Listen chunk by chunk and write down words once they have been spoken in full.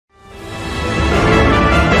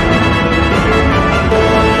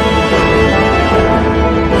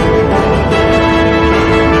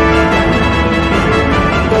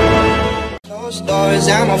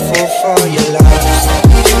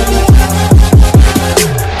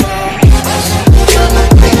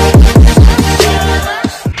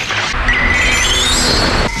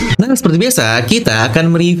seperti biasa, kita akan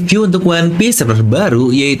mereview untuk One Piece chapter baru,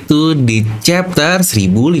 yaitu di chapter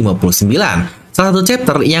 1059. Salah satu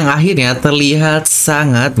chapter yang akhirnya terlihat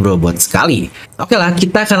sangat berbobot sekali. Oke lah,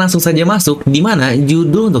 kita akan langsung saja masuk, di mana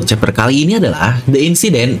judul untuk chapter kali ini adalah The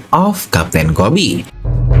Incident of Captain Kobe.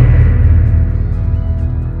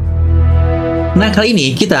 Nah, kali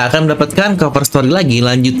ini kita akan mendapatkan cover story lagi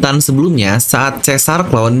lanjutan sebelumnya saat Caesar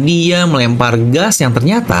Clown dia melempar gas yang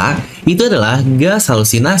ternyata itu adalah gas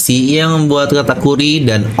halusinasi yang membuat Katakuri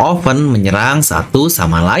dan Oven menyerang satu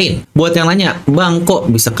sama lain. Buat yang nanya, Bang, kok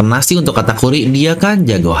bisa kena sih untuk Katakuri? Dia kan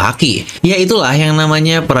jago haki. Ya itulah yang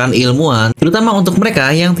namanya peran ilmuwan, terutama untuk mereka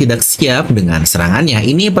yang tidak siap dengan serangannya.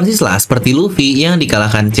 Ini persislah seperti Luffy yang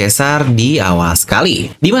dikalahkan Caesar di awal sekali.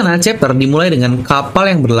 Dimana chapter dimulai dengan kapal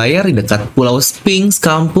yang berlayar di dekat Pulau Sphinx,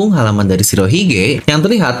 kampung halaman dari Kurohige, yang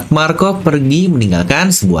terlihat Marco pergi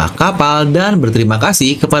meninggalkan sebuah kapal dan berterima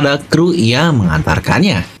kasih kepada kru yang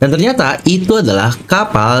mengantarkannya. Dan ternyata itu adalah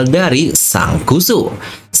kapal dari Sang Kusu.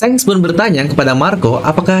 Shanks pun bertanya kepada Marco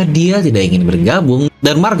apakah dia tidak ingin bergabung,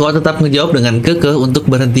 dan Marco tetap menjawab dengan kekeh untuk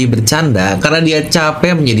berhenti bercanda karena dia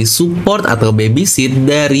capek menjadi support atau babysit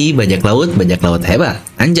dari bajak laut hebat.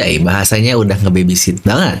 Anjay, bahasanya udah nge-babysit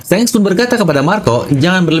banget. Shanks pun berkata kepada Marco,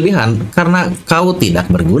 jangan berlebihan karena kau tidak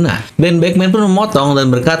berguna. Dan Backman pun memotong dan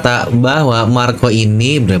berkata bahwa Marco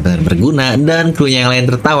ini benar-benar berguna, dan krunya yang lain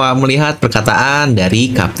tertawa melihat perkataan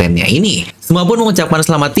dari kaptennya ini. Semua pun mengucapkan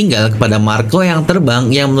selamat tinggal kepada Marco yang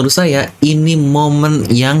terbang, yang menurut saya ini momen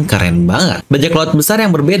yang keren banget. Bajak laut besar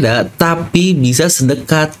yang berbeda tapi bisa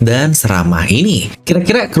sedekat dan seramah ini.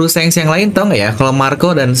 Kira-kira kru Shanks yang lain tahu nggak ya kalau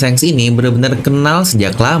Marco dan Shanks ini benar-benar kenal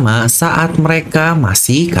sejak lama saat mereka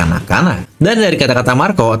masih kanak-kanak. Dan dari kata-kata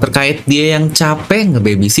Marco terkait dia yang capek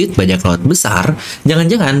nge-babysit bajak laut besar,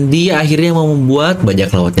 jangan-jangan dia akhirnya mau membuat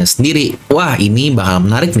bajak lautnya sendiri. Wah, ini bakal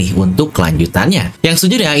menarik nih untuk kelanjutannya. Yang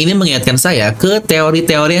sejujurnya ini mengingatkan saya ke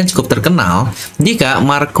teori-teori yang cukup terkenal jika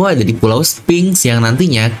Marco ada di Pulau Sphinx yang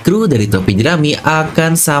nantinya kru dari topi jerami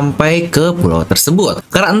akan sampai ke pulau tersebut.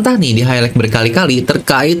 Karena entah nih di highlight berkali-kali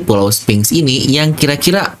terkait Pulau Sphinx ini yang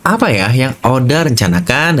kira-kira apa ya yang Oda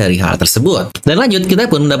rencanakan dari hal tersebut. Dan lanjut, kita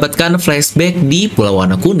pun mendapatkan flashback di Pulau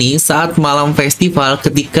Wano Kuni saat malam festival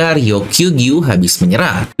ketika Ryokugyu habis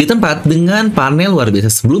menyerang. Di tempat dengan panel luar biasa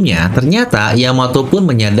sebelumnya, ternyata Yamato pun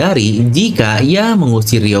menyadari jika yang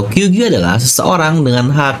mengusir Ryokugyu adalah seseorang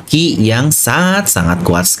dengan haki yang sangat-sangat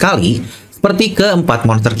kuat sekali, seperti keempat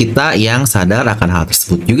monster kita yang sadar akan hal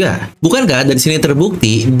tersebut juga. Bukankah dari sini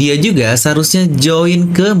terbukti dia juga seharusnya join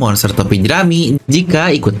ke monster topi jerami jika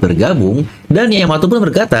ikut bergabung? Dan Yamato pun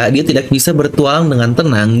berkata dia tidak bisa bertualang dengan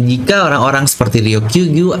tenang jika orang-orang seperti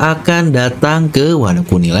Ryokugyu akan datang ke Wano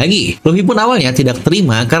Kuni lagi. Luffy pun awalnya tidak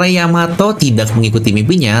terima karena Yamato tidak mengikuti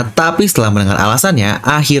mimpinya, tapi setelah mendengar alasannya,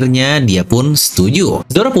 akhirnya dia pun setuju.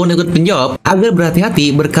 Zoro pun ikut menjawab agar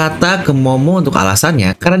berhati-hati berkata ke Momo untuk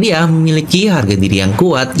alasannya, karena dia memiliki harga diri yang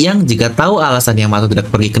kuat yang jika tahu alasan Yamato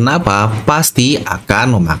tidak pergi kenapa, pasti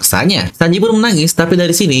akan memaksanya. Sanji pun menangis, tapi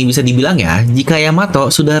dari sini bisa dibilang ya, jika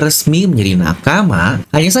Yamato sudah resmi menjadi nakama,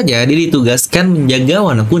 hanya saja dia ditugaskan menjaga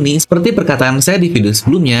Wano Kuni seperti perkataan saya di video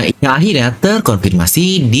sebelumnya yang akhirnya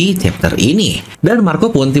terkonfirmasi di chapter ini. Dan Marco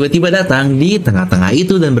pun tiba-tiba datang di tengah-tengah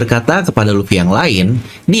itu dan berkata kepada Luffy yang lain,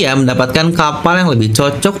 dia mendapatkan kapal yang lebih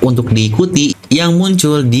cocok untuk diikuti yang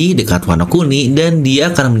muncul di dekat Wano Kuni dan dia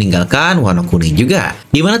akan meninggalkan Wano Kuni juga.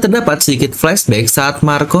 Dimana terdapat sedikit flashback saat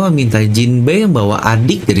Marco meminta Jinbei membawa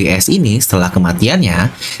adik dari S ini setelah kematiannya,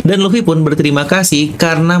 dan Luffy pun berterima kasih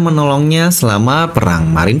karena menolongnya selama perang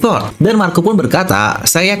Marineford. Dan Marco pun berkata,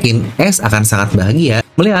 saya yakin S akan sangat bahagia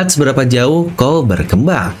melihat seberapa jauh kau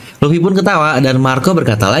berkembang. Luffy pun ketawa dan Marco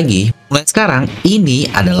berkata lagi, mulai sekarang ini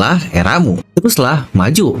adalah eramu. Teruslah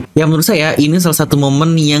maju. Ya menurut saya ini salah satu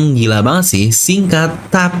momen yang gila banget sih.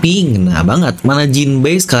 Singkat tapi ngena banget. Mana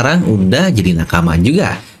Jinbei sekarang udah jadi nakama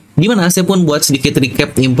juga. Dimana saya pun buat sedikit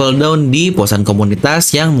recap Impel Down di posan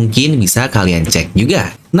komunitas yang mungkin bisa kalian cek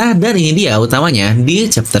juga. Nah, dan ini dia utamanya di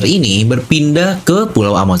chapter ini berpindah ke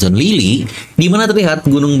Pulau Amazon Lily, di mana terlihat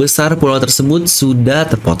gunung besar pulau tersebut sudah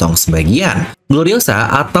terpotong sebagian. Gloriosa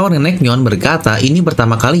atau Nenek Nyon berkata ini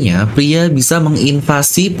pertama kalinya pria bisa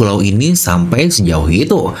menginvasi pulau ini sampai sejauh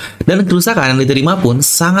itu. Dan kerusakan yang diterima pun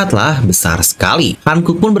sangatlah besar sekali.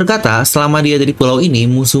 Hancock pun berkata selama dia ada di pulau ini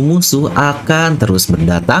musuh-musuh akan terus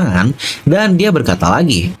berdatangan. Dan dia berkata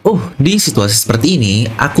lagi, di situasi seperti ini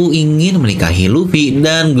aku ingin menikahi Luffy.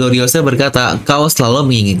 Dan Gloriosa berkata kau selalu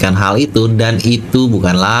menginginkan hal itu dan itu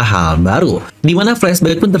bukanlah hal baru. Dimana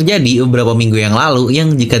flashback pun terjadi beberapa minggu yang lalu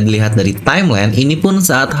yang jika dilihat dari timeline ini pun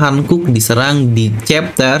saat Hancock diserang di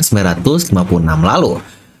chapter 956 lalu.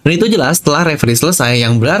 Dan itu jelas setelah referee selesai,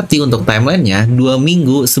 yang berarti untuk timelinenya 2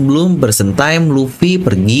 minggu sebelum present time Luffy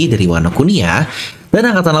pergi dari Wano Kuni ya. Dan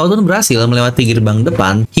Angkatan Laut pun berhasil melewati gerbang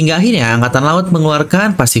depan, hingga akhirnya Angkatan Laut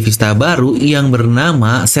mengeluarkan pasifista baru yang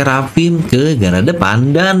bernama Seraphim ke garda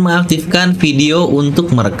depan dan mengaktifkan video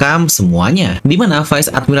untuk merekam semuanya. Dimana Vice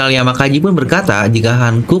Admiral Yamakaji pun berkata jika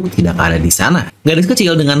Hancock tidak ada di sana. Gadis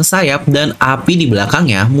kecil dengan sayap dan api di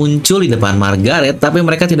belakangnya muncul di depan Margaret, tapi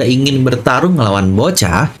mereka tidak ingin bertarung melawan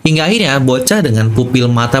bocah, hingga akhirnya bocah dengan pupil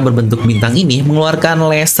mata berbentuk bintang ini mengeluarkan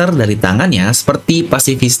laser dari tangannya seperti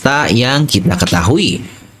pasifista yang kita ketahui.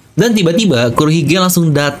 Dan tiba-tiba Kurohige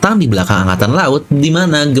langsung datang di belakang Angkatan Laut, di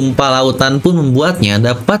mana gempa lautan pun membuatnya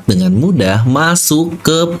dapat dengan mudah masuk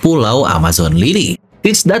ke Pulau Amazon Lily.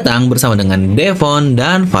 Teach datang bersama dengan Devon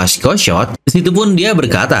dan Vasco Shot. Di situ pun dia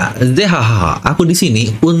berkata, "Zehaha, aku di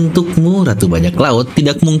sini untukmu Ratu Bajak Laut.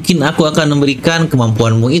 Tidak mungkin aku akan memberikan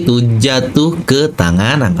kemampuanmu itu jatuh ke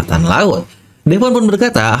tangan Angkatan Laut." Devon pun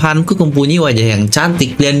berkata, Hancock mempunyai wajah yang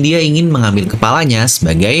cantik dan dia ingin mengambil kepalanya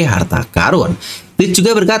sebagai harta karun. Teach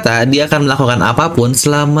juga berkata dia akan melakukan apapun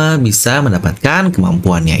selama bisa mendapatkan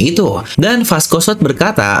kemampuannya itu. Dan Vasco Shot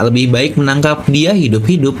berkata lebih baik menangkap dia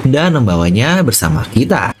hidup-hidup dan membawanya bersama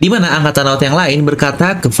kita. Di mana Angkatan Laut yang lain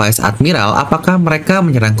berkata ke Vice Admiral apakah mereka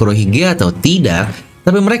menyerang Kurohige atau tidak.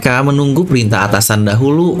 Tapi mereka menunggu perintah atasan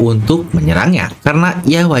dahulu untuk menyerangnya. Karena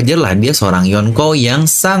ya wajarlah dia seorang Yonko yang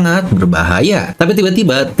sangat berbahaya. Tapi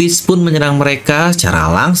tiba-tiba Teach pun menyerang mereka secara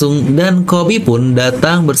langsung. Dan Kobe pun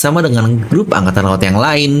datang bersama dengan grup Angkatan Laut yang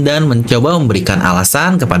lain dan mencoba memberikan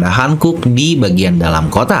alasan kepada Hancock di bagian dalam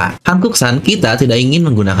kota. Hancock-san, kita tidak ingin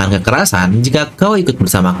menggunakan kekerasan. Jika kau ikut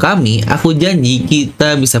bersama kami, aku janji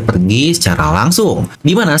kita bisa pergi secara langsung.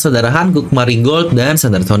 Di mana saudara Hancock, Marigold, dan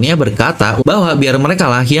saudara Sonia berkata bahwa biar mereka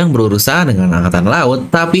lah yang berurusan dengan Angkatan Laut,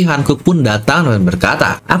 tapi Hancock pun datang dan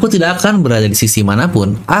berkata, aku tidak akan berada di sisi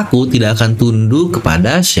manapun, aku tidak akan tunduk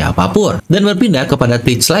kepada siapapun. Dan berpindah kepada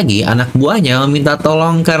Teach lagi, anak buahnya meminta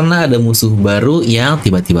tolong karena ada musuh baru yang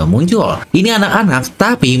tiba-tiba muncul. Ini anak-anak,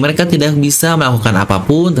 tapi mereka tidak bisa melakukan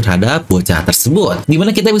apapun terhadap bocah tersebut.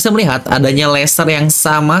 Dimana kita bisa melihat adanya laser yang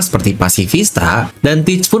sama seperti pasifista, dan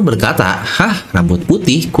Teach pun berkata, hah, rambut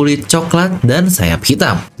putih, kulit coklat, dan sayap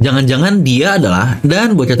hitam. Jangan-jangan dia adalah.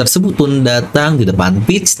 Dan bocah tersebut pun datang di depan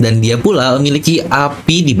Teach dan dia pula memiliki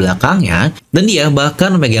api di belakangnya. Dan dia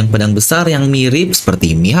bahkan memegang pedang besar yang mirip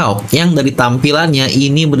seperti Mihawk. Yang dari tampilannya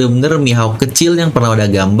ini benar-benar Mihawk kecil yang pernah ada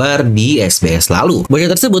gambar di SBS lalu.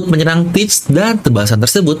 Bocah tersebut menyerang Teach dan tebasan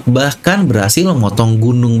tersebut bahkan berhasil memotong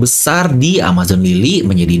gunung besar di Amazon Lily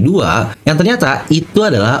menjadi dua. Yang ternyata itu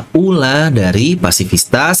adalah ulah dari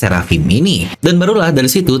pasifista Seraphim ini. Dan barulah dari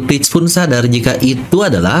situ Teach pun sadar jika itu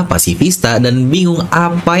adalah pasifista dan bingung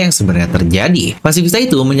apa yang sebenarnya terjadi. Pasifista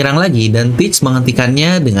itu menyerang lagi dan Teach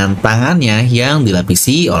menghentikannya dengan tangannya yang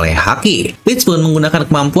dilapisi oleh haki. Teach pun menggunakan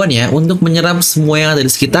kemampuannya untuk menyerap semua yang ada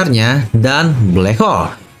di sekitarnya dan black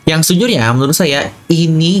hole. Yang sejujurnya menurut saya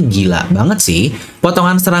ini gila banget sih.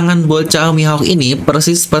 Potongan serangan bocah Mihawk ini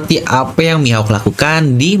persis seperti apa yang Mihawk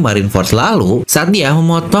lakukan di Marineford lalu saat dia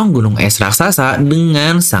memotong gunung es raksasa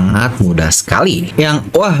dengan sangat mudah sekali. Yang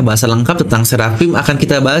wah, bahasa lengkap tentang Seraphim akan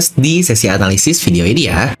kita bahas di sesi analisis video ini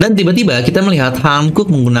ya. Dan tiba-tiba kita melihat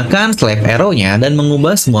Hancock menggunakan slave arrow-nya dan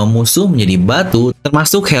mengubah semua musuh menjadi batu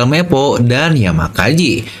termasuk Helmepo dan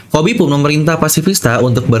Yamakaji. Kobe pun memerintah pasifista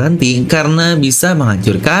untuk berhenti karena bisa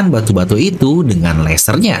menghancurkan batu-batu itu dengan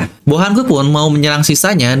lasernya. Hancock pun mau menyerang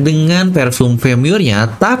sisanya dengan parfum femurnya,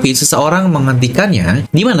 tapi seseorang menghentikannya,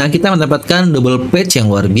 di mana kita mendapatkan double page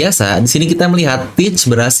yang luar biasa. Di sini kita melihat Teach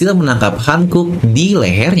berhasil menangkap Hancock di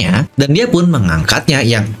lehernya, dan dia pun mengangkatnya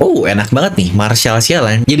yang, enak banget nih, Marshall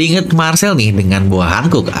sialan. Jadi inget Marcel nih dengan buah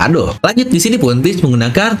Hancock. Aduh. Lanjut di sini pun Teach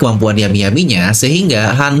menggunakan kemampuan yami-yaminya,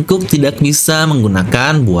 sehingga Hancock tidak bisa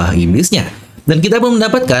menggunakan buah iblisnya. Dan kita pun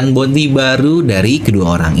mendapatkan bounty baru dari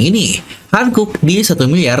kedua orang ini. Hancock di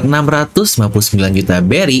 1.659 juta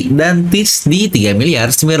berry dan Teach di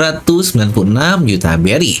 3.996 juta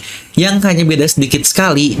berry. Yang hanya beda sedikit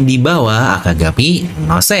sekali di bawah Akagami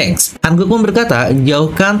no Sense. Hancock pun berkata,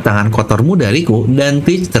 jauhkan tangan kotormu dariku, dan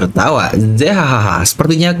Teach tertawa. Zehahaha,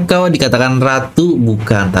 sepertinya kau dikatakan ratu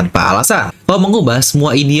bukan tanpa alasan. Kau mengubah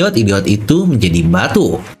semua idiot-idiot itu menjadi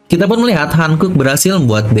batu. Kita pun melihat Hancock berhasil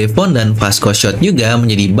membuat Devon dan Vasco Shot juga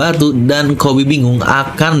menjadi batu dan Kobe bingung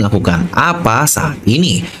akan melakukan apa saat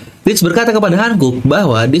ini. Teach berkata kepada Hancock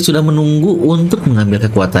bahwa dia sudah menunggu untuk mengambil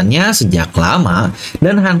kekuatannya sejak lama,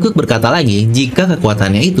 dan Hancock berkata lagi jika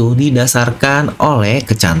kekuatannya itu didasarkan oleh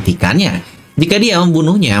kecantikannya. Jika dia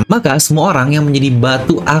membunuhnya, maka semua orang yang menjadi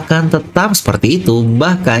batu akan tetap seperti itu,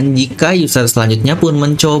 bahkan jika user selanjutnya pun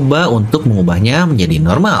mencoba untuk mengubahnya menjadi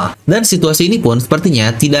normal. Dan situasi ini pun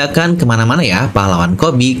sepertinya tidak akan kemana-mana ya, pahlawan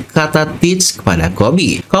Kobe, kata Teach kepada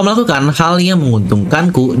Kobe. Kau melakukan hal yang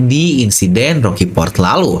menguntungkanku di insiden Rocky Port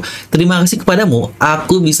lalu. Terima kasih kepadamu,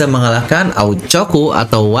 aku bisa mengalahkan Hancock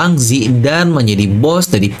atau Wang Zi dan menjadi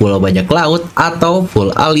bos dari Pulau Bajak Laut atau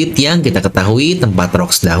Full Elite yang kita ketahui tempat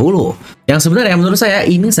Rocks dahulu. Yang sebenarnya menurut saya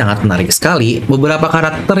ini sangat menarik sekali. Beberapa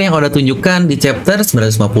karakter yang udah tunjukkan di chapter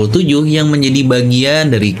 957 yang menjadi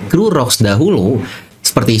bagian dari kru Rocks dahulu,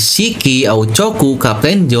 seperti Shiki, Hancock,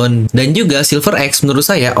 Kapten John, dan juga Silver X, menurut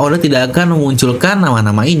saya Oda tidak akan memunculkan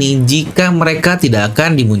nama-nama ini jika mereka tidak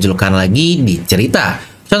akan dimunculkan lagi di cerita.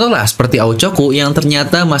 Contohlah seperti Hancock yang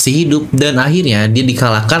ternyata masih hidup dan akhirnya dia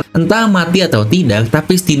dikalahkan, entah mati atau tidak,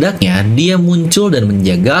 tapi setidaknya dia muncul dan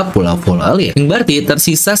menjaga Pulau Full Elite. Yang berarti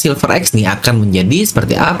tersisa Silver X nih akan menjadi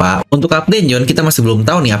seperti apa. Untuk Kapten John kita masih belum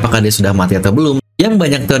tahu nih apakah dia sudah mati atau belum. Yang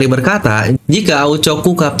banyak teori berkata, jika Hancock,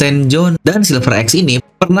 Kapten John, dan Silver X ini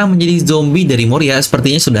pernah menjadi zombie dari Moria,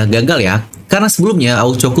 sepertinya sudah gagal ya. Karena sebelumnya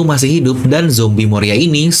Hancock masih hidup dan zombie Moria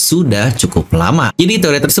ini sudah cukup lama. Jadi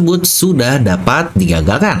teori tersebut sudah dapat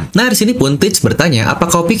digagalkan. Nah, di sini pun Teach bertanya, apa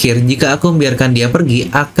kau pikir jika aku membiarkan dia pergi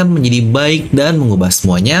akan menjadi baik dan mengubah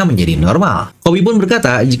semuanya menjadi normal? Kobe pun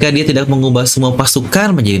berkata, jika dia tidak mengubah semua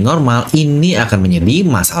pasukan menjadi normal, ini akan menjadi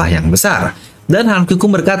masalah yang besar. Dan Hancock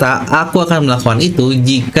berkata, aku akan melakukan itu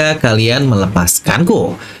jika kalian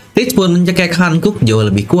melepaskanku. Teach pun mencekik Hancock jauh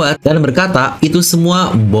lebih kuat dan berkata, itu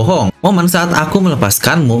semua bohong. Momen saat aku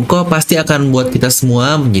melepaskanmu, kau pasti akan membuat kita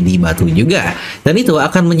semua menjadi batu juga. Dan itu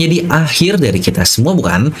akan menjadi akhir dari kita semua,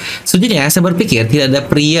 bukan? Sejujurnya, saya berpikir tidak ada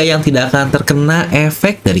pria yang tidak akan terkena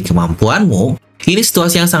efek dari kemampuanmu. Ini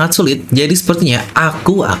situasi yang sangat sulit, jadi sepertinya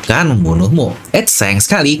aku akan membunuhmu. Sayang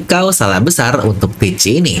sekali kau salah besar untuk Teach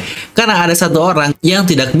ini. Karena ada satu orang yang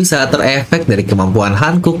tidak bisa terefek dari kemampuan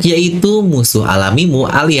Hancock, yaitu musuh alamimu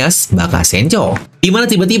alias Bakasencho. Dimana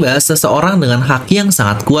tiba-tiba seseorang dengan haki yang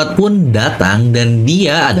sangat kuat pun datang dan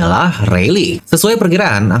dia adalah RAYLEIGH. Sesuai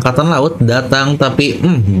perkiraan, Angkatan Laut datang tapi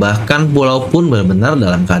bahkan pulau pun benar-benar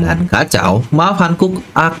dalam keadaan kacau. Maaf Hancock,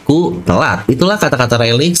 aku telat. Itulah kata-kata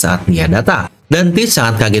RAYLEIGH saat dia datang. Dan Teach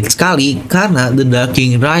sangat kaget sekali karena The Dark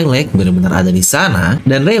King RAYLEIGH benar-benar ada di sana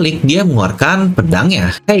dan RAYLEIGH dia mengeluarkan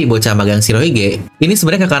pedangnya. Hei bocah magang Kurohige, ini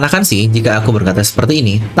sebenarnya kekanakan sih jika aku berkata seperti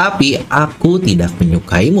ini, tapi aku tidak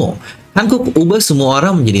menyukaimu. Hancock, ubah semua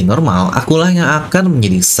orang menjadi normal, akulah yang akan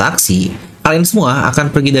menjadi saksi. Kalian semua akan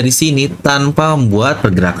pergi dari sini tanpa membuat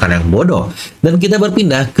pergerakan yang bodoh. Dan kita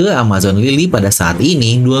berpindah ke Amazon Lily pada saat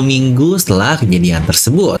ini 2 minggu setelah kejadian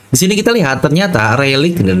tersebut. Di sini kita lihat ternyata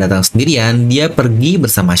RAYLEIGH tidak datang sendirian, dia pergi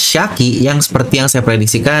bersama Shaki yang seperti yang saya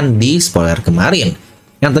prediksikan di spoiler kemarin.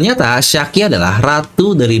 Yang ternyata Shaki adalah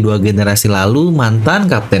ratu dari 2 generasi lalu, mantan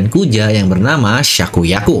Kapten Kuja yang bernama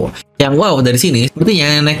Shakuyaku. Yang wow dari sini sepertinya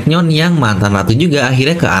nenek Nyon yang mantan ratu juga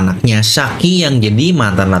akhirnya ke anaknya Shaki yang jadi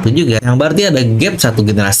mantan ratu juga. Yang berarti ada gap 1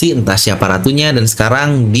 generasi, entah siapa ratunya dan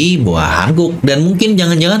sekarang di bawah Hancock. Dan mungkin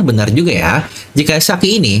jangan-jangan benar juga ya jika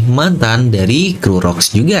Shaki ini mantan dari kru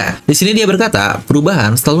Rocks juga. Di sini dia berkata,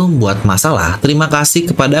 perubahan selalu membuat masalah. Terima kasih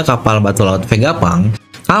kepada kapal batu laut Vegapunk,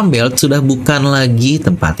 Belt sudah bukan lagi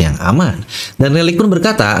tempat yang aman. Dan RAYLEIGH pun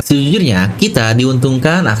berkata, sejujurnya kita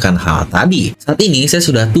diuntungkan akan hal tadi. Saat ini saya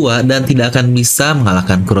sudah tua dan tidak akan bisa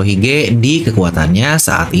mengalahkan Kurohige di kekuatannya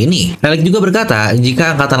saat ini. RAYLEIGH juga berkata,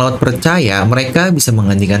 jika Angkatan Laut percaya, mereka bisa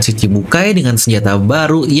menggantikan Shichibukai dengan senjata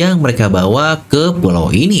baru yang mereka bawa ke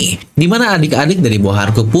pulau ini. Di mana adik-adik dari bawah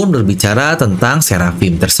Hancock pun berbicara tentang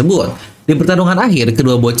Seraphim tersebut. Di pertarungan akhir,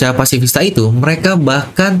 kedua bocah pasifista itu, mereka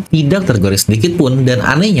bahkan tidak tergores sedikit pun, dan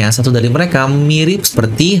anehnya satu dari mereka mirip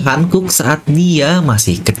seperti Hancock saat dia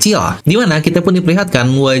masih kecil. Dimana kita pun diperlihatkan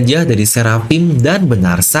wajah dari Seraphim dan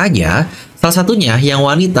benar saja, salah satunya yang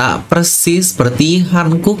wanita persis seperti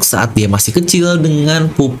Hancock saat dia masih kecil dengan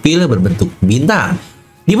pupil berbentuk bintang.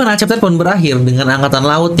 Di mana chapter pun berakhir dengan Angkatan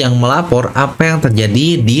Laut yang melapor apa yang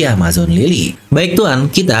terjadi di Amazon Lily. Baik tuan,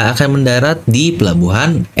 kita akan mendarat di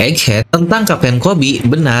pelabuhan Egghead. Tentang Kapten Kobe,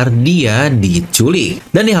 benar dia diculik.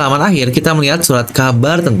 Dan di halaman akhir kita melihat surat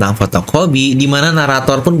kabar tentang foto Kobe, di mana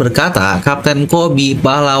narator pun berkata Kapten Kobe,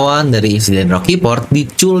 pahlawan dari insiden Rocky Port,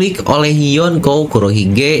 diculik oleh Hancock,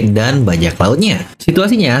 Kurohige, dan bajak lautnya.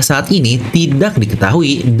 Situasinya saat ini tidak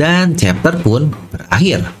diketahui dan chapter pun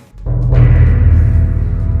berakhir.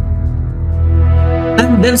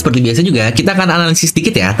 Dan seperti biasa juga, kita akan analisis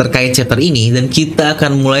sedikit ya terkait chapter ini, dan kita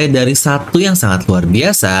akan mulai dari satu yang sangat luar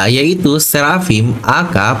biasa, yaitu Seraphim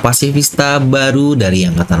aka pasifista baru dari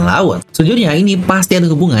Angkatan Laut. Sejujurnya ini pasti ada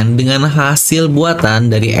hubungan dengan hasil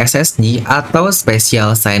buatan dari SSG atau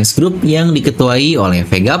Special Science Group yang diketuai oleh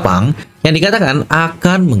Vegapunk, yang dikatakan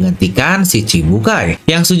akan menggantikan si Chibukai.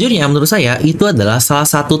 Yang sejujurnya menurut saya itu adalah salah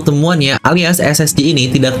satu temuannya, alias SSG ini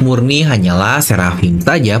tidak murni hanyalah Seraphim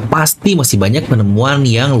saja, pasti masih banyak penemuan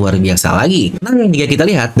yang luar biasa lagi. Nah, yang jika kita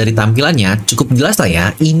lihat dari tampilannya cukup jelas lah ya,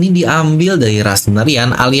 ini diambil dari ras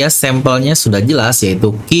lunarian, alias sampelnya sudah jelas,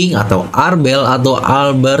 yaitu King atau Arbel atau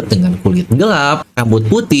Albert dengan kulit gelap, rambut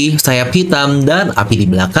putih, sayap hitam, dan api di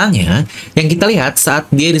belakangnya, yang kita lihat saat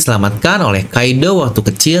dia diselamatkan oleh Kaido waktu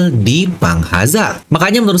kecil di Punk Hazard.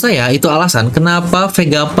 Makanya menurut saya itu alasan kenapa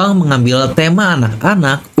Vegapunk mengambil tema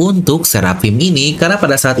anak-anak untuk Seraphim ini, karena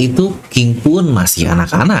pada saat itu King pun masih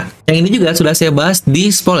anak-anak. Yang ini juga sudah saya bahas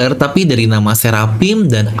di spoiler, tapi dari nama Seraphim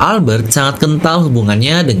dan Albert sangat kental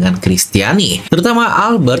hubungannya dengan Kristiani. Terutama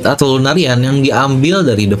Albert atau Lunarian yang diambil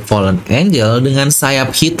dari The Fallen Angel dengan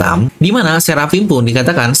sayap hitam, di mana Seraphim pun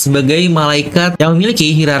dikatakan sebagai malaikat yang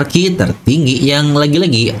memiliki hierarki tertinggi, yang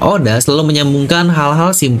lagi-lagi Oda selalu menyambungkan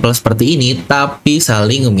hal-hal simpel seperti ini tapi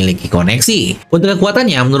saling memiliki koneksi. Untuk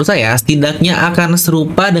kekuatannya menurut saya setidaknya akan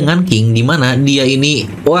serupa dengan King, di mana dia ini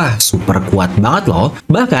wah super kuat banget loh.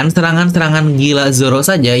 Bahkan serangan-serangan gila Zoro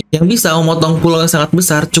saja yang bisa memotong pulau yang sangat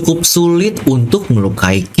besar cukup sulit untuk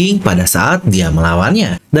melukai King pada saat dia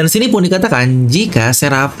melawannya. Dan sini pun dikatakan jika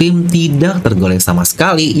Seraphim tidak tergolek sama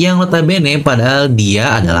sekali, yang notabene padahal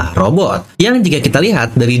dia adalah robot. Yang jika kita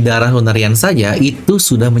lihat dari darah Lunarian saja itu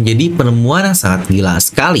sudah menjadi penemuan yang sangat gila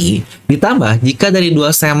sekali. Ditambah jika dari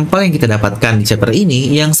dua sampel yang kita dapatkan di chapter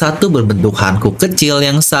ini, yang satu berbentuk Hancock kecil,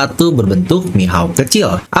 yang satu berbentuk Mihawk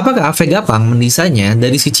kecil. Apakah Vegapunk mendesainnya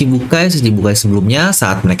dari si Chibukai sebelumnya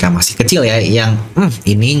saat mereka masih kecil ya, yang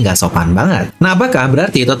ini nggak sopan banget. Nah, apakah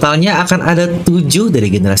berarti totalnya akan ada 7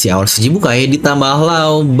 dari generasi awal si Chibukai ditambah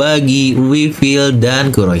Lau, Bagi, Weevil,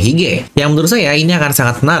 dan Kurohige? Yang menurut saya ini akan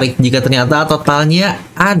sangat menarik jika ternyata totalnya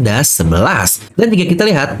ada 11. Dan jika kita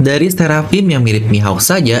lihat dari Seraphim yang mirip Mihawk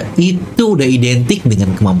saja, itu udah identik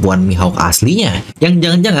dengan kemampuan Mihawk aslinya. Yang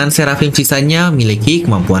jangan-jangan Seraphim sisanya memiliki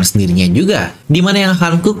kemampuan sendirinya juga. Dimana yang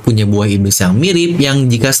Hancock punya buah iblis yang mirip, yang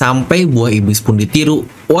jika sampai buah iblis pun ditiru,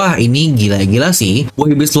 wah ini gila-gila sih.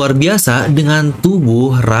 Buah iblis luar biasa dengan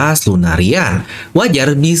tubuh ras Lunarian.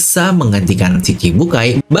 Wajar bisa menggantikan si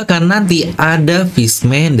Chibukai, bahkan nanti ada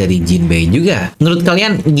Fishman dari Jinbei juga. Menurut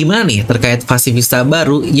kalian gimana nih terkait pasifista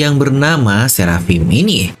baru yang bernama Seraphim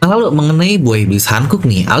ini? Nah, lalu mengenai buah iblis Hancock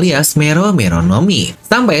nih, alias Meronomi.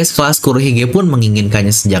 Sampai sekelas Kurohige pun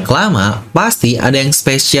menginginkannya sejak lama, pasti ada yang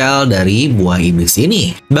spesial dari buah iblis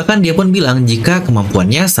ini. Bahkan dia pun bilang jika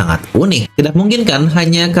kemampuannya sangat unik. Tidak mungkin kan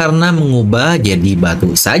hanya karena mengubah jadi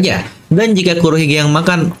batu saja. Dan jika Kurohige yang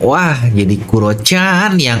makan, wah jadi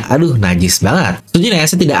Kuro-chan yang aduh najis banget. Sejujurnya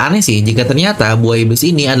saya tidak aneh sih jika ternyata buah iblis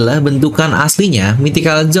ini adalah bentukan aslinya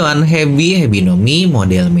Mythical ZOAN Heavy Nomi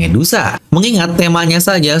model Medusa. Mengingat temanya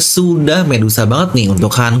saja sudah Medusa banget nih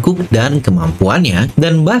untuk Hancock dan kemampuannya.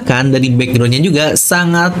 Dan bahkan dari backgroundnya juga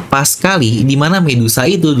sangat pas sekali, dimana Medusa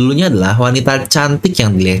itu dulunya adalah wanita cantik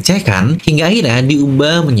yang dilecehkan hingga akhirnya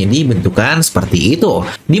diubah menjadi bentukan seperti itu.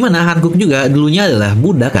 Dimana Hancock juga dulunya adalah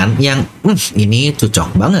budak kan, yang ini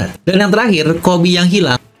cocok banget. Dan yang terakhir, Kobe yang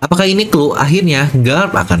hilang. Apakah ini clue akhirnya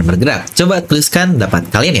Garp akan bergerak? Coba tuliskan pendapat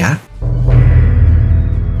kalian ya.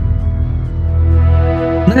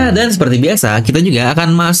 Nah, dan seperti biasa, kita juga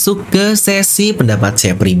akan masuk ke sesi pendapat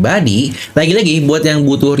saya pribadi. Lagi-lagi, buat yang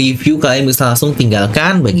butuh review, kalian bisa langsung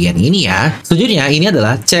tinggalkan bagian ini ya. Sejujurnya, ini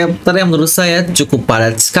adalah chapter yang menurut saya cukup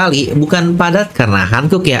padat sekali. Bukan padat karena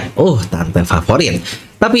Hancock ya, tante favorit.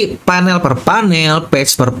 Tapi panel per panel,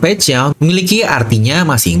 page per page-nya memiliki artinya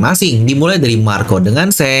masing-masing. Dimulai dari Marco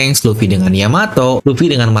dengan Shanks, Luffy dengan Yamato, Luffy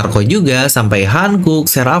dengan Marco juga, sampai Hancock,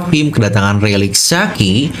 Seraphim, kedatangan Rayleigh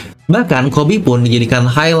Shaki. Bahkan Kobe pun dijadikan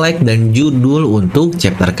highlight dan judul untuk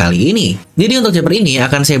chapter kali ini. Jadi untuk chapter ini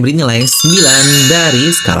akan saya beri nilai 9 dari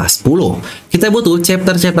skala 10. Kita butuh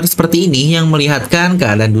chapter-chapter seperti ini yang melihatkan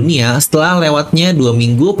keadaan dunia setelah lewatnya 2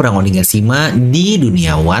 minggu perang Onigashima di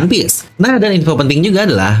dunia One Piece. Nah, dan info penting juga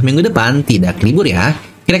adalah minggu depan tidak libur ya.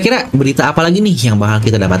 Kira-kira berita apa lagi nih yang bakal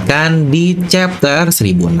kita dapatkan di chapter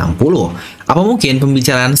 1060? Apa mungkin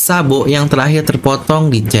pembicaraan Sabo yang terakhir terpotong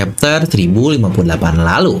di chapter 1058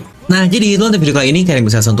 lalu? Nah, jadi itu untuk video kali ini. Kalian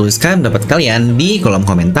bisa langsung tuliskan pendapat kalian di kolom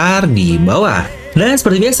komentar di bawah. Dan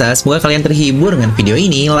seperti biasa, semoga kalian terhibur dengan video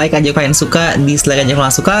ini. Like aja kalian suka, dislike aja kalau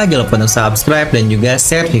suka. Jangan lupa untuk subscribe dan juga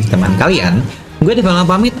share ke teman kalian. Gue Dewa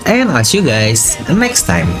pamit, and I'll see you guys next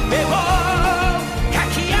time.